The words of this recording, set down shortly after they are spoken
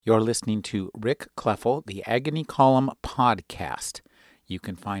You're listening to Rick Kleffel, the Agony Column podcast. You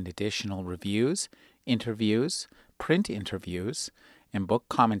can find additional reviews, interviews, print interviews, and book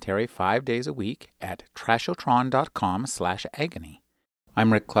commentary 5 days a week at trashotron.com/agony.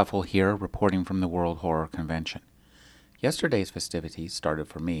 I'm Rick Kleffel here, reporting from the World Horror Convention. Yesterday's festivities started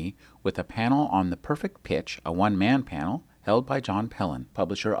for me with a panel on The Perfect Pitch, a one-man panel held by John Pellin,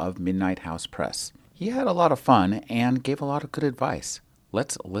 publisher of Midnight House Press. He had a lot of fun and gave a lot of good advice.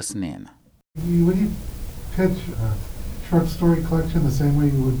 Let's listen in. Would you pitch a short story collection the same way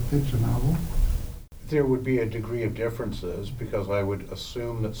you would pitch a novel? There would be a degree of differences because I would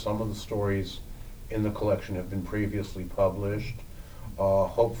assume that some of the stories in the collection have been previously published.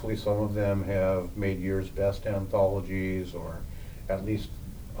 Hopefully some of them have made year's best anthologies, or at least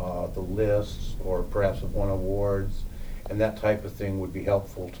the lists, or perhaps have won awards, and that type of thing would be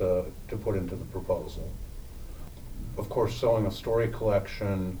helpful to put into the proposal. Of course, selling a story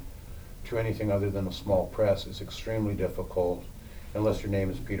collection to anything other than a small press is extremely difficult unless your name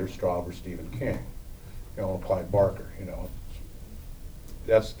is Peter Straub or Stephen King, or Clive Barker.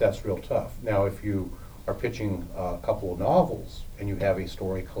 That's real tough. Now, if you are pitching a couple of novels and you have a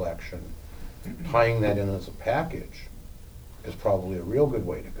story collection, tying that in as a package is probably a real good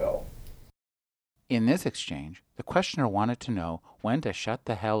way to go. In this exchange, the questioner wanted to know when to shut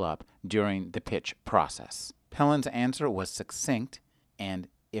the hell up during the pitch process. Pellin's answer was succinct, and,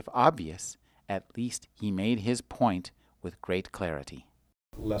 if obvious, at least he made his point with great clarity.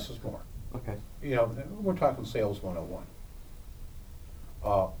 Less is more. Okay. We're talking sales 101.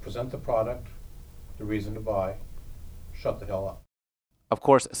 Present the product, the reason to buy, shut the hell up. Of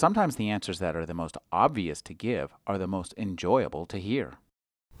course, sometimes the answers that are the most obvious to give are the most enjoyable to hear.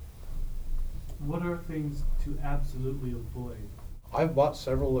 What are things to absolutely avoid? I've bought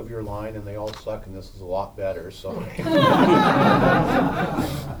several of your line and they all suck, and this is a lot better, so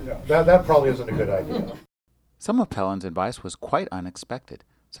that probably isn't a good idea. Some of Pellin's advice was quite unexpected,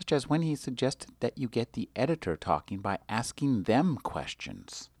 such as when he suggested that you get the editor talking by asking them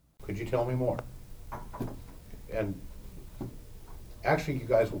questions. Could you tell me more? And actually, you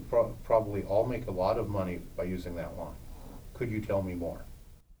guys will probably all make a lot of money by using that line. Could you tell me more?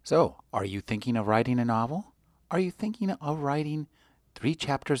 So, are you thinking of writing a novel? Are you thinking of writing 3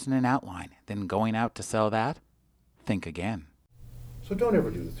 chapters in an outline, then going out to sell that? Think again. So don't ever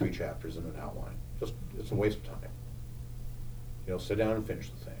do the 3 chapters in an outline. It's a waste of time. Sit down and finish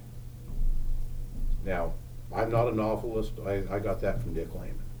the thing. Now, I'm not a novelist. I got that from Dick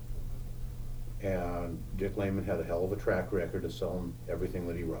Lehman. And Dick Lehman had a hell of a track record of selling everything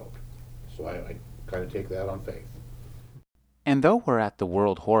that he wrote. So I kind of take that on faith. And though we're at the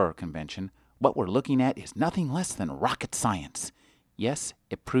World Horror Convention, what we're looking at is nothing less than rocket science. Yes,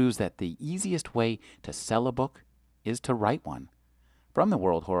 it proves that the easiest way to sell a book is to write one. From the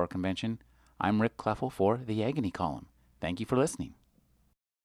World Horror Convention, I'm Rick Kleffel for the Agony Column. Thank you for listening.